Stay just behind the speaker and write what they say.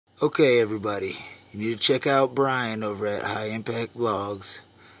Okay, everybody, you need to check out Brian over at High Impact Vlogs.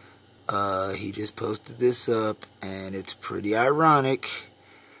 He just posted this up, and it's pretty ironic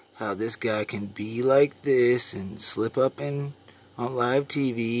how this guy can be like this and slip up on live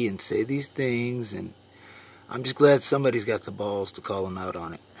TV and say these things, and I'm just glad somebody's got the balls to call him out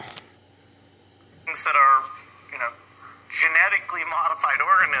on it. Things that are, genetically modified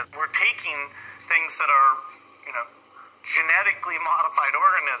organisms. We're taking things that are, genetically modified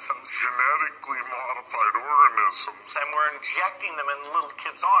organisms. And we're injecting them in little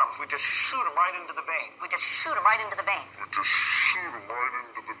kids' arms. We just shoot them right into the vein.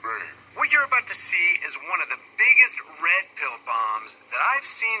 What you're about to see is one of the biggest red pill bombs that I've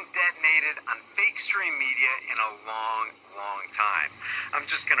seen detonated on fake stream media in a long, long time. I'm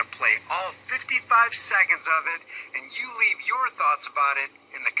just going to play all 55 seconds of it, and you leave your thoughts about it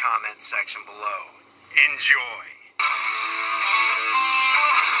in the comments section below. Enjoy.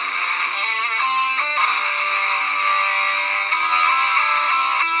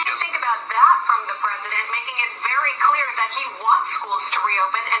 Schools to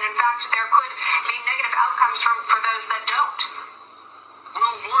reopen, and in fact there could be negative outcomes for those that don't.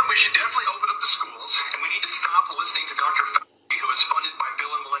 Well, one, we should definitely open up the schools, and we need to stop listening to Dr. Fauci, who is funded by Bill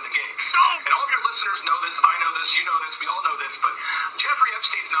and Melinda Gates. And all of your listeners know this, I know this, you know this, we all know this, but Jeffrey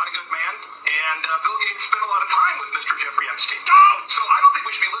Epstein's not a good man, and Bill Gates spent a lot of time with Mr. Jeffrey Epstein. So I don't think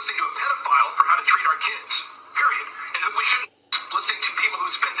we should be listening to a pedophile for how to treat our kids, period. And we shouldn't be listening to people who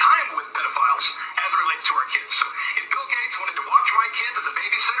spend time with pedophiles as it relates to our kids. So if Bill Gates wanted to watch my kids as a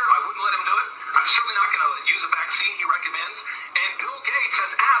babysitter, I wouldn't let him do it. I'm certainly not going to use a vaccine he recommends. And Bill Gates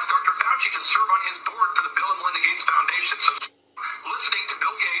has asked Dr. Fauci to serve on his board for the Bill and Melinda Gates Foundation. So listening to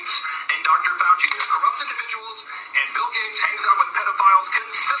Bill Gates and Dr. Fauci, they're corrupt individuals, and Bill Gates hangs out with pedophiles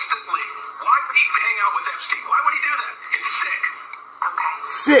consistently. Why would he hang out with Epstein? Why would he do that? It's sick. Okay.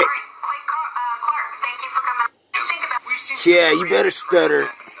 Sick. All right, Clark, thank you for coming. Yeah, you better stutter.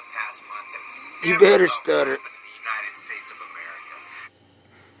 You better stutter.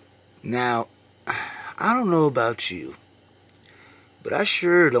 Now, I don't know about you, but I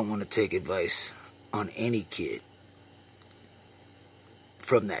sure don't want to take advice on any kid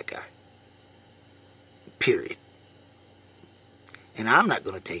from that guy. Period. And I'm not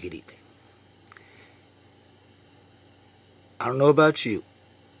going to take it either. I don't know about you,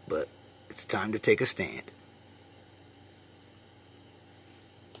 but it's time to take a stand.